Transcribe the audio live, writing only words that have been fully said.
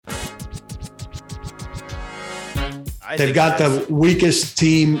They've got the weakest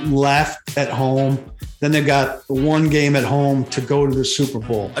team left at home. Then they've got one game at home to go to the Super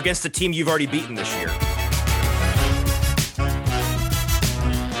Bowl. Against the team you've already beaten this year.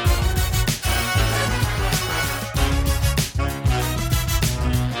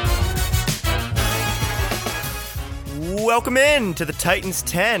 Welcome in to the Titans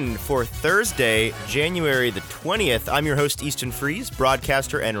 10 for Thursday, January the 20th. I'm your host, Easton Freeze,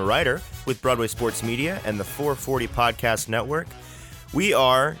 broadcaster and writer with Broadway Sports Media and the 440 Podcast Network. We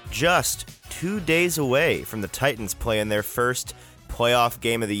are just 2 days away from the Titans playing their first playoff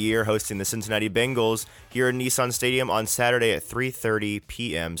game of the year, hosting the Cincinnati Bengals here in Nissan Stadium on Saturday at 3:30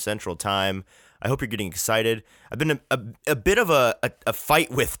 p.m. Central Time. I hope you're getting excited. I've been a bit of a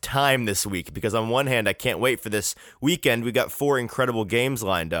fight with time this week because on one hand, I can't wait for this weekend. We got 4 incredible games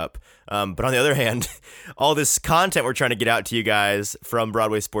lined up. But on the other hand, all this content we're trying to get out to you guys from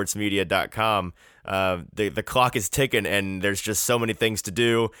BroadwaySportsMedia.com, the clock is ticking and there's just so many things to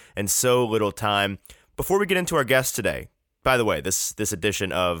do and so little time. Before we get into our guest today, by the way, this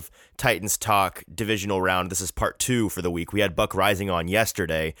edition of Titans Talk Divisional Round, this is part 2 for the week. We had Buck Rising on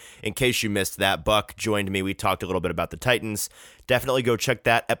yesterday. In case you missed that, Buck joined me. We talked a little bit about the Titans. Definitely go check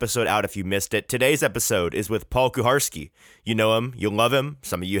that episode out if you missed it. Today's episode is with Paul Kuharsky. You know him. You love him.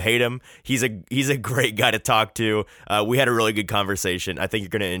 Some of you hate him. He's a great guy to talk to. We had a really good conversation. I think you're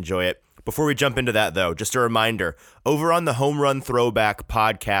going to enjoy it. Before we jump into that, though, just a reminder, over on the Home Run Throwback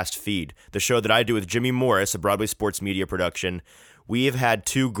podcast feed, the show that I do with Jimmy Morris, a Broadway Sports Media production, we have had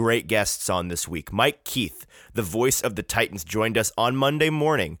 2 great guests on this week. Mike Keith, the voice of the Titans, joined us on Monday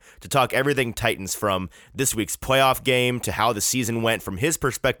morning to talk everything Titans, from this week's playoff game to how the season went from his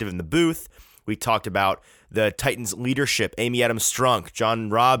perspective in the booth. We talked about the Titans leadership, Amy Adams Strunk, John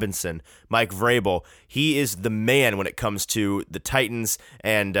Robinson, Mike Vrabel. He is the man when it comes to the Titans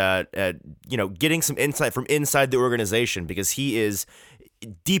and getting some insight from inside the organization, because he is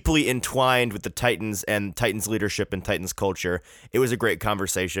deeply entwined with the Titans and Titans leadership and Titans culture. It was a great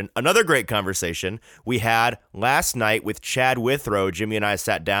conversation. Another great conversation we had last night with Chad Withrow. Jimmy and I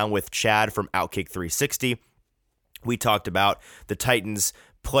sat down with Chad from Outkick 360. We talked about the Titans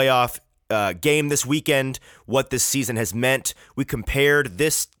playoff game this weekend, what this season has meant. We compared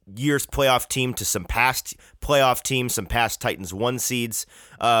this year's playoff team to some past playoff teams, some past Titans 1 seeds.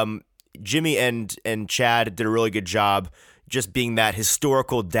 Jimmy and Chad did a really good job just being that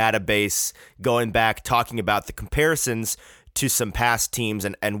historical database, going back, talking about the comparisons to some past teams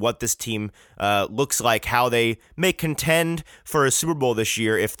and what this team looks like, how they may contend for a Super Bowl this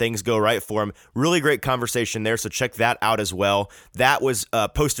year if things go right for them. Really great conversation there, so check that out as well. That was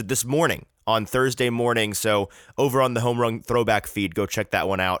posted this morning on Thursday morning, so over on the Home Run Throwback feed, go check that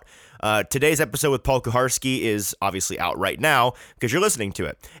one out. Today's episode with Paul Kuharsky is obviously out right now because you're listening to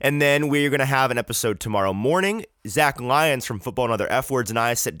it. And then we're going to have an episode tomorrow morning. Zach Lyons from Football and Other F Words and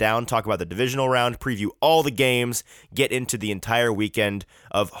I sit down, talk about the divisional round, preview all the games, get into the entire weekend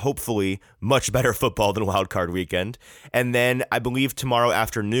of hopefully much better football than Wild Card Weekend. And then I believe tomorrow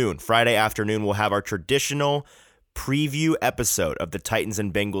afternoon, Friday afternoon, we'll have our traditional preview episode of the Titans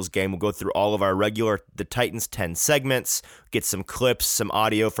and Bengals game. We'll go through all of our the Titans 10 segments, get some clips, some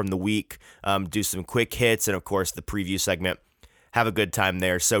audio from the week, do some quick hits, and of course the preview segment. Have a good time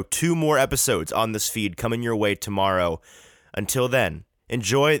there. So 2 more episodes on this feed coming your way tomorrow. Until then,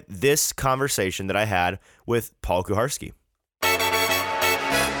 enjoy this conversation that I had with Paul Kuharsky.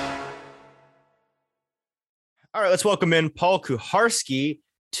 All right, let's welcome in Paul Kuharsky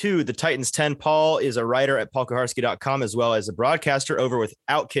to the Titans 10. Paul is a writer at paulkuharsky.com as well as a broadcaster over with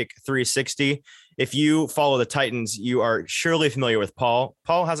Outkick 360. If you follow the Titans, you are surely familiar with Paul.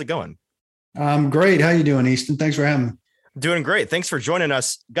 Paul, how's it going? Great. How you doing, Easton? Thanks for having me. Doing great. Thanks for joining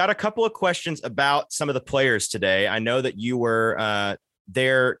us. Got a couple of questions about some of the players today. I know that you were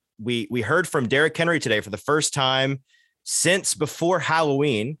there. We heard from Derrick Henry today for the first time since before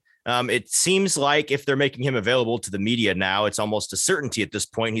Halloween. It seems like if they're making him available to the media now, it's almost a certainty at this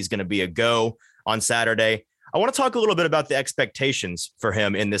point he's going to be a go on Saturday. I want to talk a little bit about the expectations for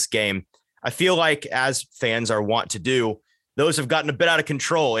him in this game. I feel like, as fans are wont to do, those have gotten a bit out of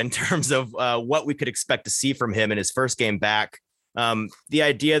control in terms of what we could expect to see from him in his first game back. The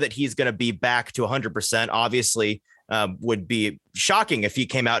idea that he's going to be back to 100% obviously would be shocking if he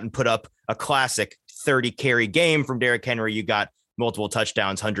came out and put up a classic 30 carry game from Derrick Henry. You got multiple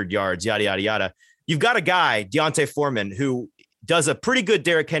touchdowns, 100 yards, yada, yada, yada. You've got a guy, D'Onta Foreman, who does a pretty good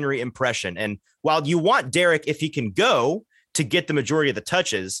Derrick Henry impression. And while you want Derrick, if he can go, to get the majority of the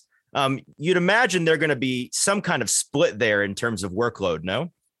touches, you'd imagine they're going to be some kind of split there in terms of workload,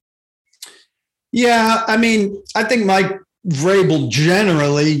 no? Yeah, I mean, I think Mike Vrabel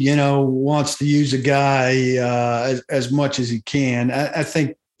generally, wants to use a guy as much as he can. I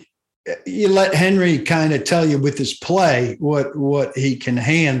think you let Henry kind of tell you with his play what he can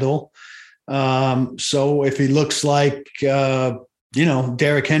handle. So if he looks like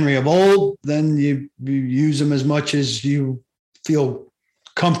Derrick Henry of old, then you use him as much as you feel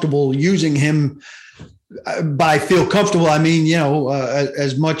comfortable using him. By feel comfortable, I mean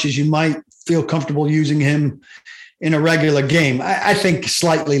as much as you might feel comfortable using him in a regular game. I think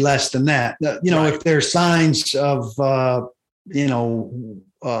slightly less than that. If there's signs of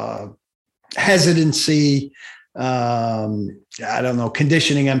hesitancy, I don't know,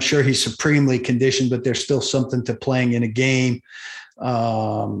 conditioning. I'm sure he's supremely conditioned, but there's still something to playing in a game.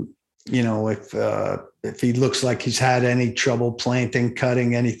 If he looks like he's had any trouble planting,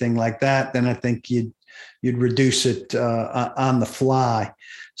 cutting, anything like that, then I think you'd reduce it on the fly.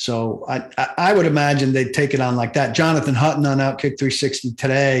 So I would imagine they'd take it on like that. Jonathan Hutton on Outkick 360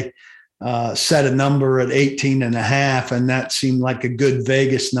 today set a number at 18.5, and that seemed like a good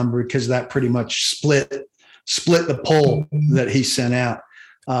Vegas number because that pretty much split the poll that he sent out.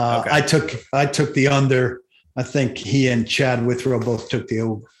 Okay. I took the under. I think he and Chad Withrow both took the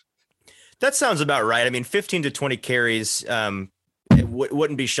over. That sounds about right. I mean, 15 to 20 carries. It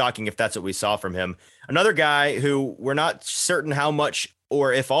wouldn't be shocking if that's what we saw from him. Another guy who we're not certain how much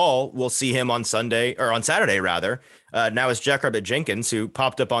or if all we'll see him on Saturday rather. Now is Jackrabbit Jenkins, who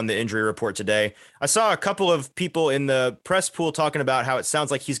popped up on the injury report today. I saw a couple of people in the press pool talking about how it sounds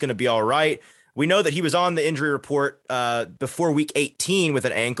like he's going to be all right. We know that he was on the injury report before week 18 with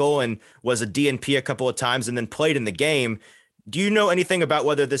an ankle and was a DNP a couple of times and then played in the game. Do you know anything about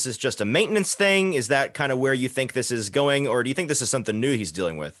whether this is just a maintenance thing? Is that kind of where you think this is going? Or do you think this is something new he's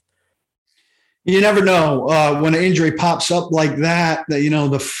dealing with? You never know when an injury pops up like that,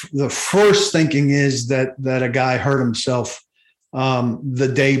 the first thinking is that a guy hurt himself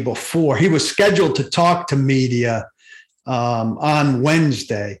the day before. He was scheduled to talk to media on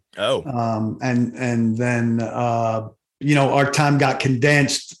Wednesday. And then, our time got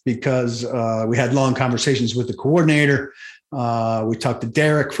condensed because we had long conversations with the coordinator. We talked to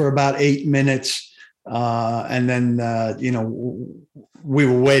Derek for about 8 minutes. And then, we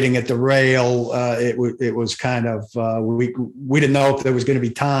were waiting at the rail. It was kind of, we didn't know if there was going to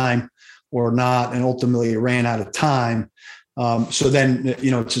be time or not. And ultimately it ran out of time. So then,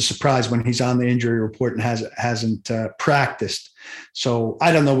 it's a surprise when he's on the injury report and hasn't practiced. So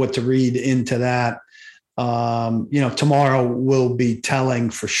I don't know what to read into that. Tomorrow will be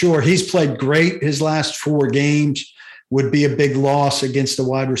telling for sure. He's played great his last 4 games. Would be a big loss against the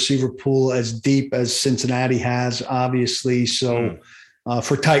wide receiver pool as deep as Cincinnati has, obviously. So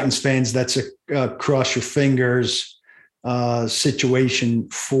for Titans fans, that's a cross your fingers situation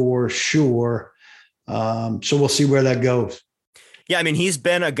for sure. So we'll see where that goes. Yeah, I mean, he's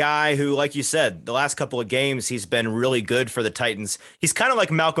been a guy who, like you said, the last couple of games, he's been really good for the Titans. He's kind of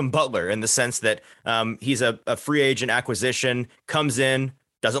like Malcolm Butler in the sense that he's a free agent acquisition, comes in,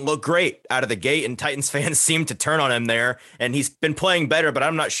 doesn't look great out of the gate, and Titans fans seem to turn on him there. And he's been playing better, but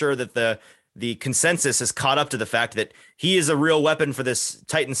I'm not sure that the consensus has caught up to the fact that he is a real weapon for this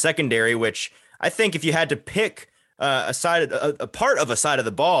Titans secondary, which I think if you had to pick a part of a side of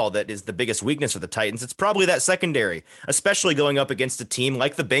the ball that is the biggest weakness for the Titans, it's probably that secondary, especially going up against a team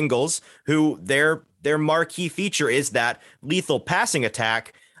like the Bengals, who their marquee feature is that lethal passing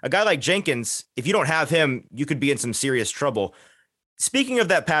attack. A guy like Jenkins, if you don't have him, you could be in some serious trouble. Speaking of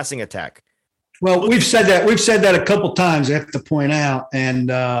that passing attack. Well, we've said that a couple times, I have to point out, and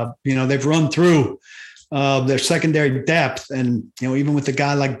they've run through their secondary depth, and even with a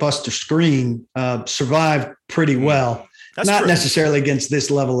guy like Buster Screen, survived pretty well. That's not true. Necessarily against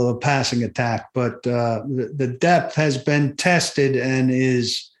this level of a passing attack, but the depth has been tested and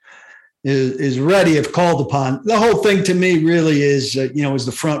is ready if called upon. The whole thing to me really is is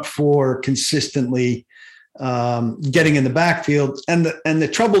the front 4 consistently getting in the backfield, and the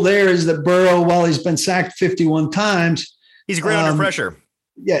trouble there is that Burrow, while he's been sacked 51 times, he's great under pressure.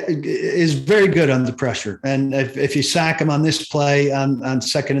 Yeah, is very good under pressure. And if you sack him on this play on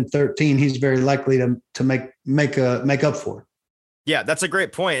 2nd and 13, he's very likely to make up for it. Yeah, that's a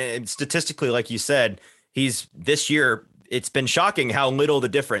great point. And statistically, like you said, he's this year, it's been shocking how little the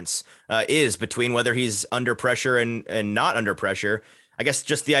difference is between whether he's under pressure and not under pressure. I guess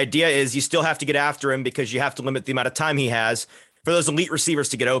just the idea is you still have to get after him because you have to limit the amount of time he has for those elite receivers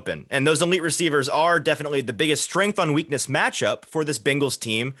to get open. And those elite receivers are definitely the biggest strength on weakness matchup for this Bengals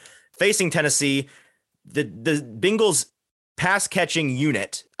team facing Tennessee. The Bengals pass catching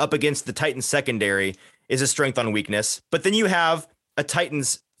unit up against the Titans secondary is a strength on weakness. But then you have a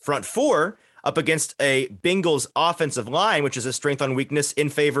Titans front 4 up against a Bengals offensive line, which is a strength on weakness in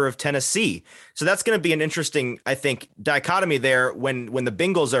favor of Tennessee. So that's going to be an interesting, I think, dichotomy there when the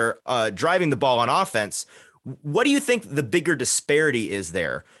Bengals are driving the ball on offense. What do you think the bigger disparity is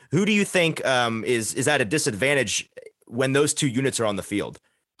there? Who do you think is at a disadvantage when those two units are on the field?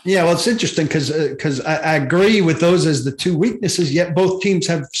 Yeah, well, it's interesting because I agree with those as the two weaknesses, yet both teams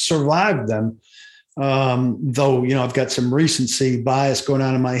have survived them. Though, I've got some recency bias going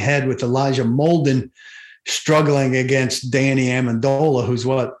on in my head with Elijah Molden struggling against Danny Amendola, who's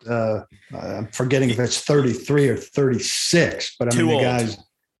I'm forgetting if it's 33 or 36, but the guy's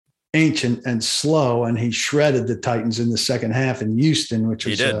ancient and slow, and he shredded the Titans in the second half in Houston, which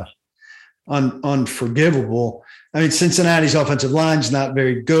was unforgivable. I mean, Cincinnati's offensive line's not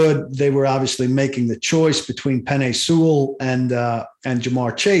very good. They were obviously making the choice between Penei Sewell and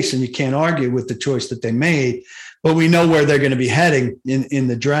Jamar Chase, and you can't argue with the choice that they made. But we know where they're going to be heading in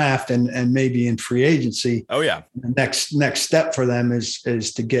the draft and maybe in free agency. Oh yeah, the next step for them is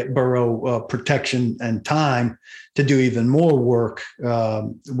to get Burrow protection and time to do even more work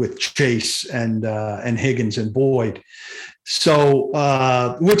with Chase and Higgins and Boyd.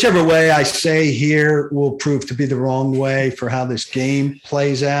 So whichever way I say here will prove to be the wrong way for how this game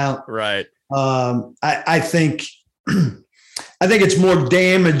plays out. Right. I think it's more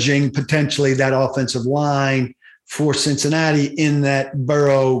damaging potentially, that offensive line for Cincinnati, in that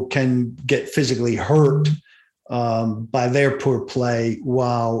Burrow can get physically hurt by their poor play,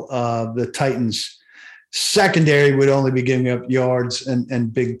 while the Titans secondary would only be giving up yards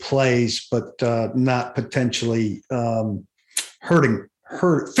and big plays, but not potentially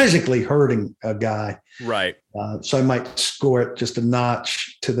physically hurting a guy. Right. So I might score it just a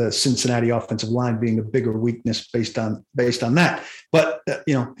notch to the Cincinnati offensive line being a bigger weakness based on that. But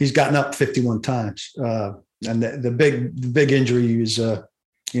he's gotten up 51 times, and the big injury was a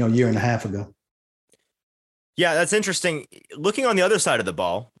year and a half ago. Yeah, that's interesting. Looking on the other side of the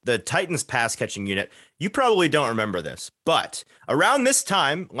ball, the Titans pass catching unit, you probably don't remember this, but around this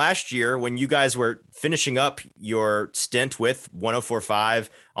time last year, when you guys were finishing up your stint with 104.5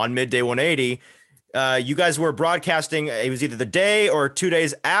 on Midday 180, you guys were broadcasting. It was either the day or 2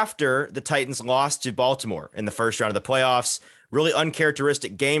 days after the Titans lost to Baltimore in the first round of the playoffs. Really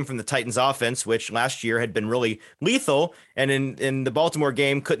uncharacteristic game from the Titans offense, which last year had been really lethal. And in the Baltimore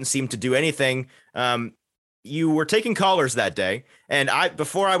game, couldn't seem to do anything. You were taking callers that day, and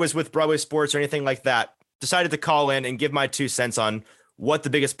before I was with Broadway Sports or anything like that, decided to call in and give my 2 cents on what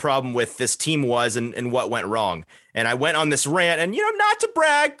the biggest problem with this team was and what went wrong. And I went on this rant, and not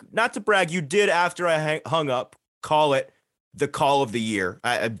to brag, you did, after I hung up, call it the call of the year.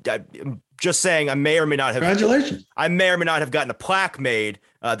 I'm just saying, I may or may not have. Congratulations! I may or may not have gotten a plaque made.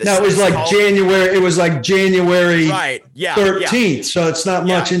 It was like January. It was like January, right? Yeah, 13th. Yeah. So it's not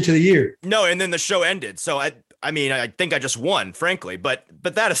much into the year. No, and then the show ended. So I think I just won, frankly. But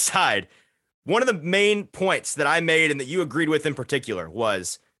that aside, one of the main points that I made and that you agreed with in particular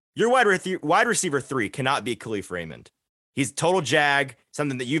was your wide receiver 3 cannot be Khalif Raymond. He's total jag.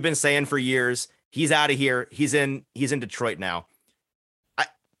 Something that you've been saying for years. He's out of here. He's in Detroit now.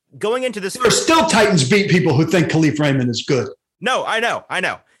 Going into this, there are still Titans beat people who think Khalif Raymond is good. No, I know.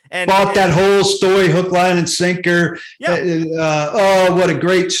 And bought that whole story, hook, line, and sinker. Yeah. What a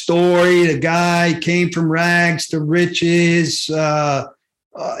great story. The guy came from rags to riches.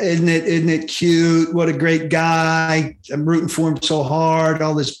 Isn't it cute? What a great guy. I'm rooting for him so hard.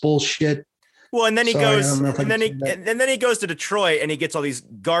 All this bullshit. Well, and then he goes to Detroit and he gets all these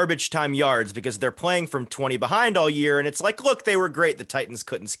garbage time yards because they're playing from 20 behind all year. And it's like, look, they were great. The Titans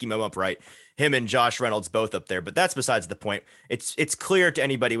couldn't scheme him up right. Him and Josh Reynolds both up there, but that's besides the point. It's clear to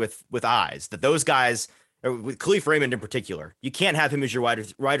anybody with eyes that those guys, with Khalif Raymond in particular, you can't have him as your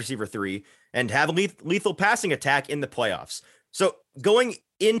wide receiver 3 and have a lethal passing attack in the playoffs. So going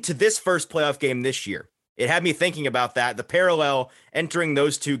into this first playoff game this year, it had me thinking about that, the parallel entering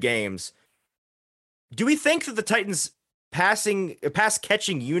those two games. Do we think that the Titans pass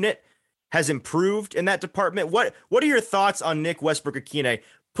catching unit has improved in that department? What are your thoughts on Nick Westbrook-Ikhine?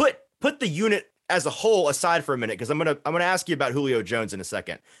 Put the unit as a whole aside for a minute, because I'm gonna ask you about Julio Jones in a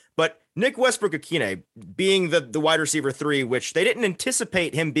second. But Nick Westbrook-Ikhine being the wide receiver 3, which they didn't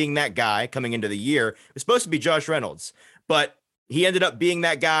anticipate him being that guy coming into the year. It was supposed to be Josh Reynolds, but he ended up being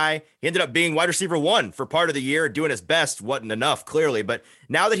that guy. He ended up being wide receiver 1 for part of the year, doing his best. Wasn't enough, clearly. But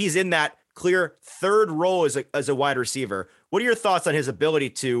now that he's in that clear third role as a wide receiver, what are your thoughts on his ability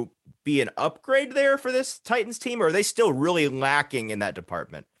to be an upgrade there for this Titans team, or are they still really lacking in that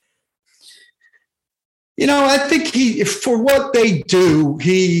department? I think for what they do,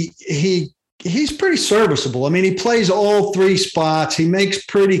 he he's pretty serviceable. I mean, he plays all three spots. He makes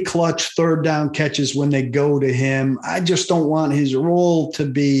pretty clutch third down catches when they go to him. I just don't want his role to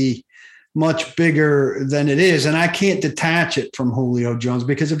be much bigger than it is. And I can't detach it from Julio Jones,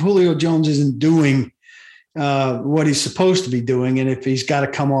 because if Julio Jones isn't doing what he's supposed to be doing, and if he's got to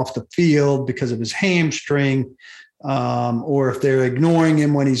come off the field because of his hamstring, or if they're ignoring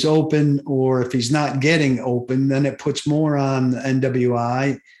him when he's open, or if he's not getting open, then it puts more on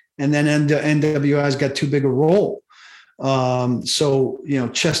NWI. And then NWI's got too big a role. So,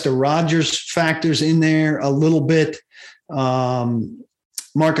 Chester Rogers factors in there a little bit.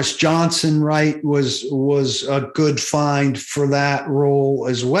 Marcus Johnson, right, was a good find for that role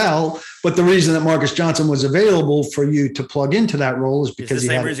as well. But the reason that Marcus Johnson was available for you to plug into that role is because he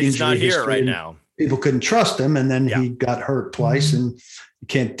had an injury he's not here history right now. People couldn't trust him, and then he got hurt twice, and you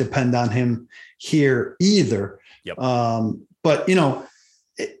can't depend on him here either. Yep. But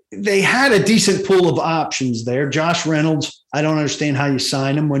they had a decent pool of options there. Josh Reynolds, I don't understand how you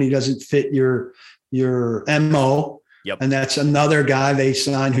sign him when he doesn't fit your MO. Yep. And that's another guy they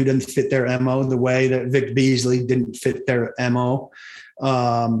signed who didn't fit their MO the way that Vic Beasley didn't fit their MO.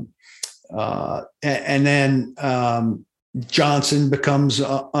 And then Johnson becomes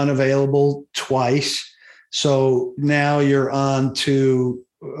unavailable twice. So now you're on to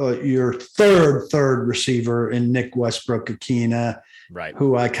your third receiver in Nick Westbrook-Ikhine, right?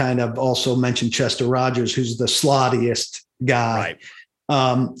 Who I kind of also mentioned, Chester Rogers, who's the slottiest guy. Right.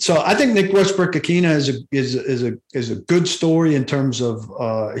 So I think Nick Westbrook-Ikhine is a good story in terms of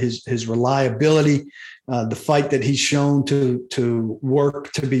his reliability, the fight that he's shown to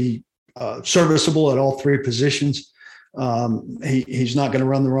work to be serviceable at all three positions. He's not going to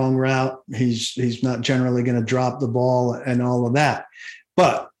run the wrong route. He's not generally going to drop the ball and all of that.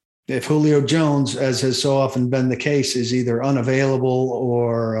 But if Julio Jones, as has so often been the case, is either unavailable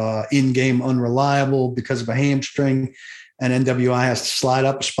or in-game unreliable because of a hamstring, and NWI has to slide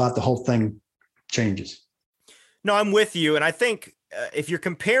up a spot, the whole thing changes. No, I'm with you. And I think if you're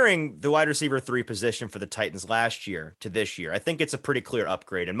comparing the wide receiver 3 position for the Titans last year to this year, I think it's a pretty clear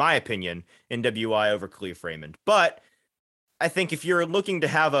upgrade, in my opinion, NWI over Khalif Raymond. But I think if you're looking to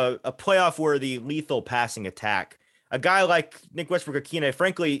have a playoff-worthy, lethal passing attack, a guy like Nick Westbrook-Ikhine,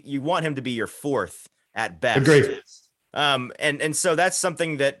 frankly, you want him to be your 4th at best. Agreed. And so that's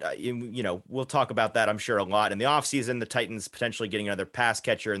something that, we'll talk about that, I'm sure, a lot in the offseason, the Titans potentially getting another pass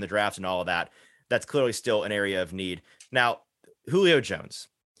catcher in the draft and all of that. That's clearly still an area of need. Now, Julio Jones,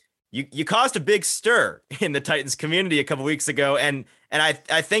 you caused a big stir in the Titans community a couple weeks ago. And I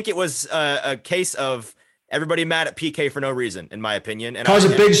think it was a case of everybody mad at PK for no reason, in my opinion. And caused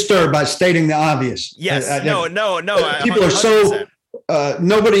a big stir by stating the obvious. Yes. No. People 100%. Are so...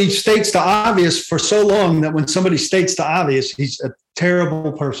 nobody states the obvious for so long that when somebody states the obvious, he's a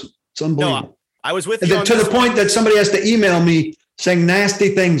terrible person. It's unbelievable. No, I was with you to the point that somebody has to email me saying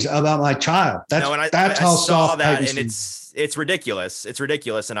nasty things about my child. That's how soft that, and it's ridiculous. It's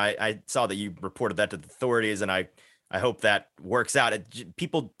ridiculous, and I saw that you reported that to the authorities, and I hope that works out.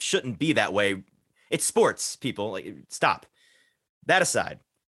 People shouldn't be that way. It's sports, people. Stop. That aside,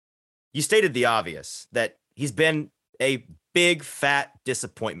 you stated the obvious, that he's been a big fat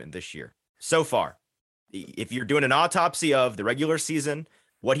disappointment this year so far. If you're doing an autopsy of the regular season,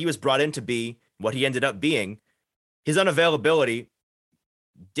 what he was brought in to be, what he ended up being, his unavailability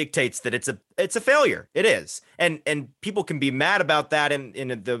dictates that it's a failure. It is. And people can be mad about that. And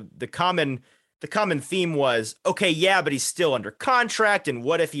the common theme was, okay, yeah, but he's still under contract. And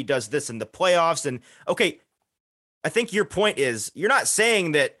what if he does this in the playoffs? And okay, I think your point is, you're not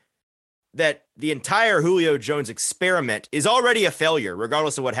saying that the entire Julio Jones experiment is already a failure,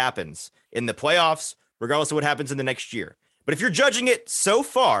 regardless of what happens in the playoffs, regardless of what happens in the next year. But if you're judging it so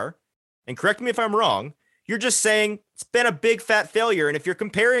far, and correct me if I'm wrong, you're just saying it's been a big fat failure. And if you're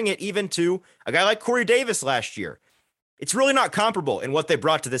comparing it even to a guy like Corey Davis last year, it's really not comparable in what they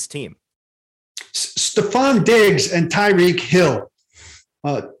brought to this team. Stephon Diggs and Tyreek Hill.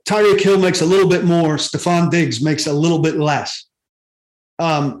 Tyreek Hill makes a little bit more. Stephon Diggs makes a little bit less.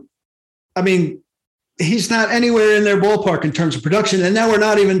 I mean, he's not anywhere in their ballpark in terms of production. And now we're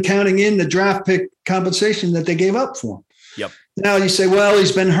not even counting in the draft pick compensation that they gave up for him. Yep. Now you say, well,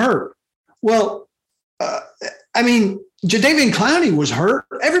 he's been hurt. Well, Jadeveon Clowney was hurt.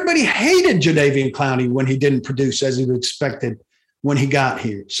 Everybody hated Jadeveon Clowney when he didn't produce as he was expected when he got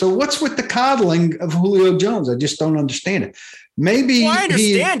here. So what's with the coddling of Julio Jones? I just don't understand it. Maybe I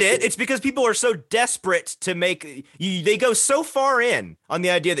understand it. It's because people are so desperate to make they go so far in on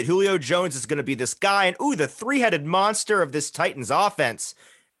the idea that Julio Jones is going to be this guy and the 3-headed monster of this Titans offense.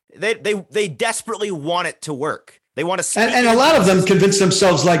 They desperately want it to work. They want to, and a lot of them convinced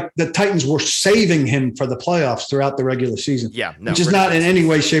themselves like the Titans were saving him for the playoffs throughout the regular season. Yeah, no, which is not in any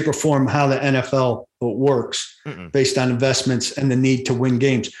way, shape, or form how the NFL works based on investments and the need to win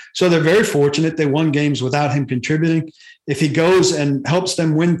games. So they're very fortunate they won games without him contributing. If he goes and helps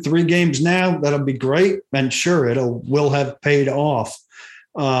them win 3 games now, that'll be great. And sure, will have paid off.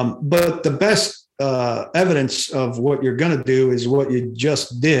 But the best evidence of what you're going to do is what you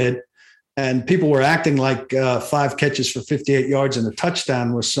just did. And people were acting like 5 catches for 58 yards and a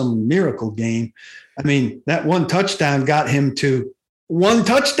touchdown was some miracle game. I mean, that one touchdown got him to 1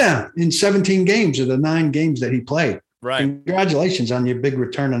 touchdown in 17 games of the 9 games that he played. Right. Congratulations on your big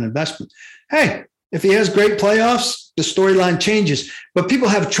return on investment. Hey, if he has great playoffs, the storyline changes. But people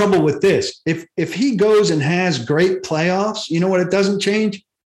have trouble with this. If he goes and has great playoffs, you know what it doesn't change?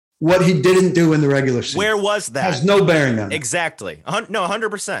 What he didn't do in the regular season. Where was that? Has no bearing on it. Exactly. No,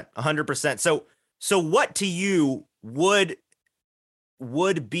 100%. 100%. So what to you would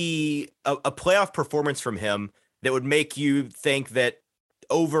be a playoff performance from him that would make you think that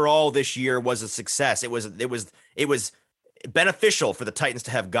overall this year was a success? It was beneficial for the Titans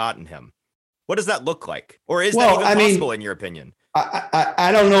to have gotten him. What does that look like? Or is that even possible in your opinion?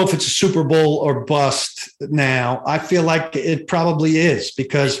 I don't know if it's a Super Bowl or bust now. I feel like it probably is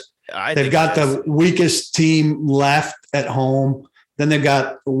because they've got the weakest team left at home. Then they've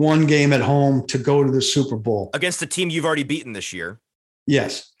got 1 game at home to go to the Super Bowl. Against the team you've already beaten this year.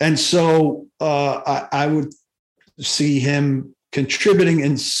 Yes. And so I would see him contributing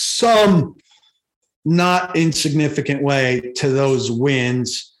in some not insignificant way to those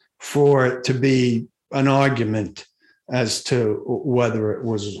wins for it to be an argument as to whether it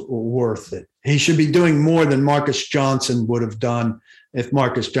was worth it. He should be doing more than Marcus Johnson would have done if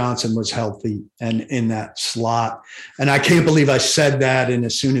Marcus Johnson was healthy and in that slot. And I can't believe I said that. And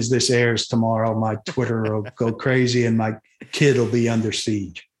as soon as this airs tomorrow, my Twitter will go crazy and my kid will be under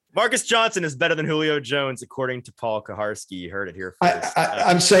siege. Marcus Johnson is better than Julio Jones, according to Paul Kaharski. You heard it here first.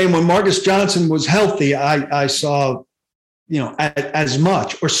 I'm saying when Marcus Johnson was healthy, I saw, as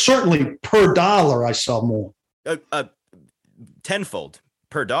much, or certainly per dollar, I saw more. Tenfold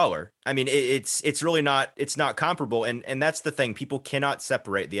per dollar. I mean, it's really not comparable. And that's the thing. People cannot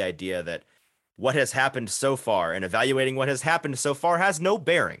separate the idea that what has happened so far and evaluating what has happened so far has no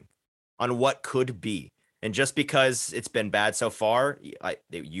bearing on what could be. And just because it's been bad so far,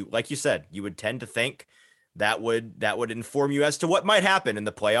 like you said, you would tend to think that would inform you as to what might happen in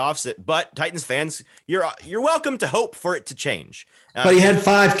the playoffs. But Titans fans, you're welcome to hope for it to change. But he had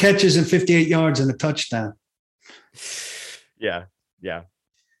 5 catches and 58 yards and a touchdown. Yeah.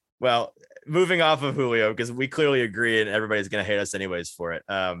 Well, moving off of Julio, because we clearly agree and everybody's going to hate us anyways for it.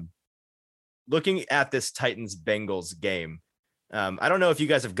 Looking at this Titans-Bengals game, I don't know if you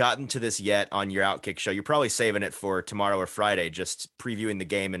guys have gotten to this yet on your Outkick show. You're probably saving it for tomorrow or Friday, just previewing the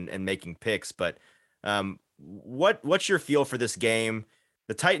game and making picks. But what's your feel for this game?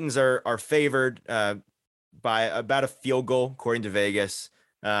 The Titans are favored by about a field goal, according to Vegas.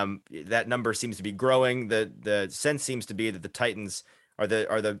 That number seems to be growing. The sense seems to be that the Titans are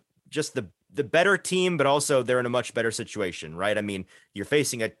the better team, but also they're in a much better situation, right? I mean, you're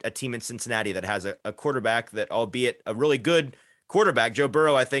facing a team in Cincinnati that has a quarterback that, albeit a really good quarterback, Joe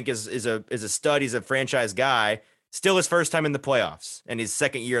Burrow, I think is a stud. He's a franchise guy. Still his first time in the playoffs and his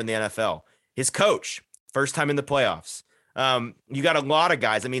second year in the NFL. His coach, first time in the playoffs. You got a lot of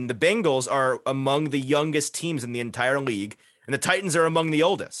guys. I mean, the Bengals are among the youngest teams in the entire league, and the Titans are among the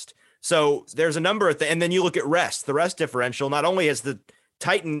oldest. So there's a number of things. And then you look at the rest differential. Not only has the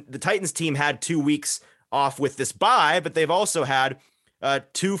Titans team had 2 weeks off with this bye, but they've also had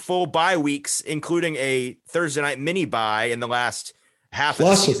 2 full bye weeks, including a Thursday night mini bye in the last half of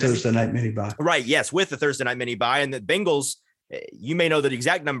the season. Plus a Thursday night mini bye. Right. Yes. With the Thursday night mini bye. And the Bengals, you may know the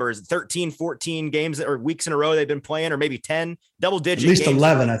exact numbers, 13, 14 games or weeks in a row they've been playing, or maybe 10 double digit. At least games.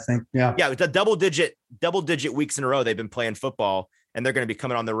 11, I think. Yeah. Yeah. It's a double digit weeks in a row they've been playing football, and they're going to be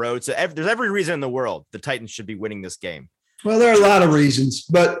coming on the road. So there's every reason in the world the Titans should be winning this game. Well, there are a lot of reasons,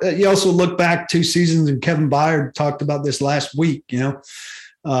 but you also look back 2 seasons, and Kevin Byard talked about this last week.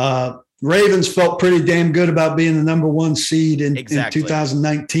 Ravens felt pretty damn good about being the number 1 seed in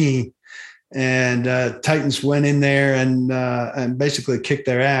 2019, and Titans went in there and basically kicked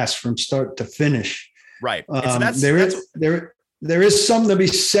their ass from start to finish. Right. There is something to be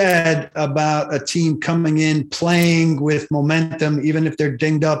said about a team coming in playing with momentum, even if they're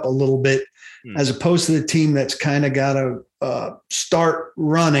dinged up a little bit, as opposed to the team that's kind of got to start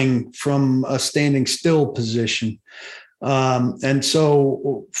running from a standing still position. And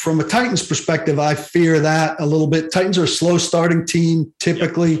so from a Titans perspective, I fear that a little bit. Titans are a slow starting team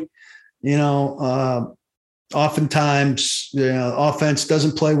typically. Oftentimes, offense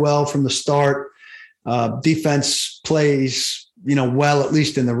doesn't play well from the start. Defense plays, well, at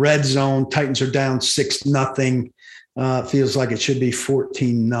least in the red zone. Titans are down 6-0. Feels like it should be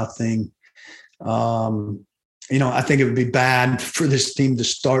 14-0. I think it would be bad for this team to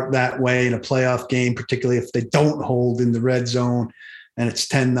start that way in a playoff game, particularly if they don't hold in the red zone and it's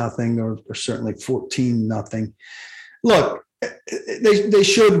 10-0 or certainly 14-0. Look, they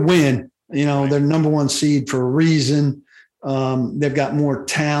should win. They're number one seed for a reason. They've got more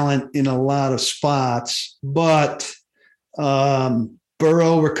talent in a lot of spots, but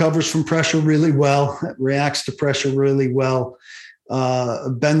Burrow recovers from pressure really well, reacts to pressure really well.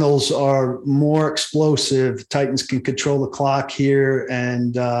 Bengals are more explosive. Titans can control the clock here,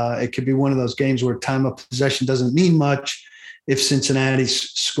 and it could be one of those games where time of possession doesn't mean much if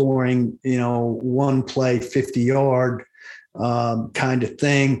Cincinnati's scoring, one play, 50-yard kind of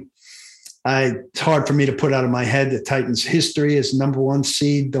thing. It's hard for me to put out of my head the Titans' history as number one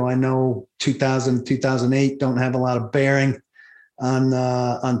seed, though I know 2000, 2008 don't have a lot of bearing on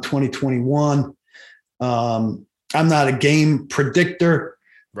 2021. I'm not a game predictor,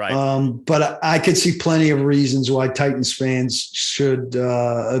 right? But I could see plenty of reasons why Titans fans should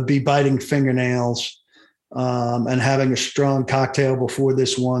be biting fingernails and having a strong cocktail before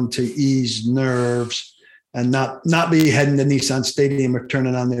this one to ease nerves. And not be heading to Nissan Stadium or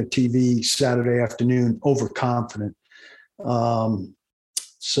turning on their TV Saturday afternoon overconfident. I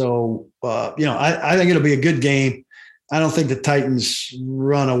think it'll be a good game. I don't think the Titans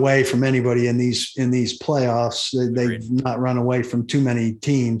run away from anybody in these playoffs. They've not run away from too many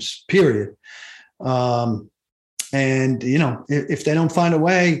teams, period. If they don't find a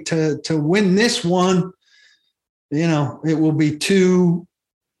way to win this one, it will be two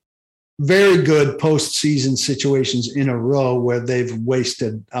very good postseason situations in a row where they've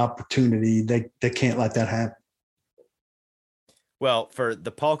wasted opportunity. They can't let that happen. Well, for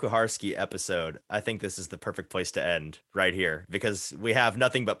the Paul Kuharsky episode, I think this is the perfect place to end right here, because we have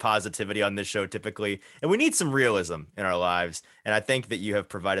nothing but positivity on this show typically, and we need some realism in our lives. And I think that you have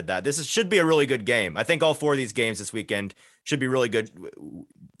provided that. Should be a really good game. I think all four of these games this weekend should be really good.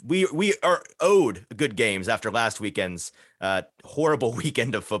 We are owed good games after last weekend's horrible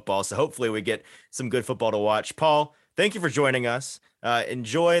weekend of football. So hopefully we get some good football to watch. Paul, thank you for joining us.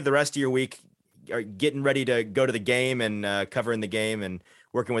 Enjoy the rest of your week. Are getting ready to go to the game and covering the game and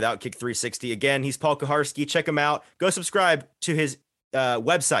working with Outkick 360. Again, he's Paul Kuharsky. Check him out. Go subscribe to his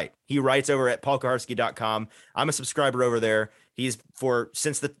website. He writes over at paulkuharsky.com. I'm a subscriber over there. He's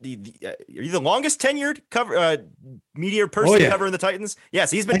since the are you the longest tenured media person covering the Titans? Yes,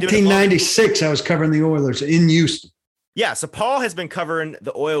 he's been 1996. I was covering the Oilers in Houston. Yeah, so Paul has been covering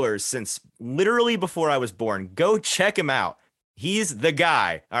the Oilers since literally before I was born. Go check him out. He's the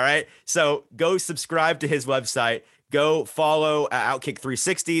guy. All right. So go subscribe to his website. Go follow Outkick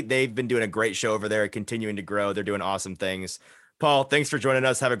 360. They've been doing a great show over there, continuing to grow. They're doing awesome things. Paul, thanks for joining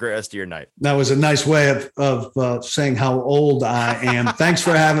us. Have a great rest of your night. That was a nice way of saying how old I am. Thanks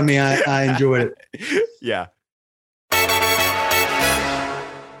for having me. I enjoyed it. Yeah.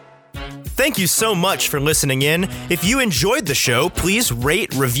 Thank you so much for listening in. If you enjoyed the show, please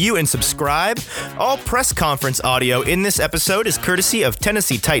rate, review, and subscribe. All press conference audio in this episode is courtesy of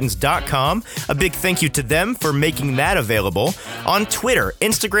TennesseeTitans.com. A big thank you to them for making that available. On Twitter,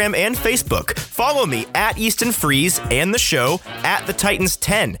 Instagram, and Facebook, follow me at Easton Freeze and the show at The Titans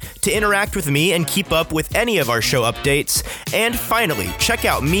 10 to interact with me and keep up with any of our show updates. And finally, check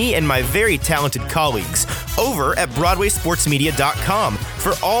out me and my very talented colleagues over at BroadwaySportsMedia.com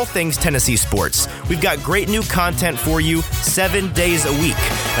for all things Tennessee sports. We've got great new content for you 7 days a week.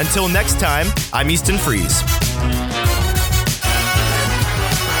 Until next time, I'm Easton Freeze.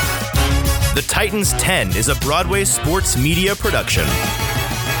 The Titans 10 is a Broadway sports media production.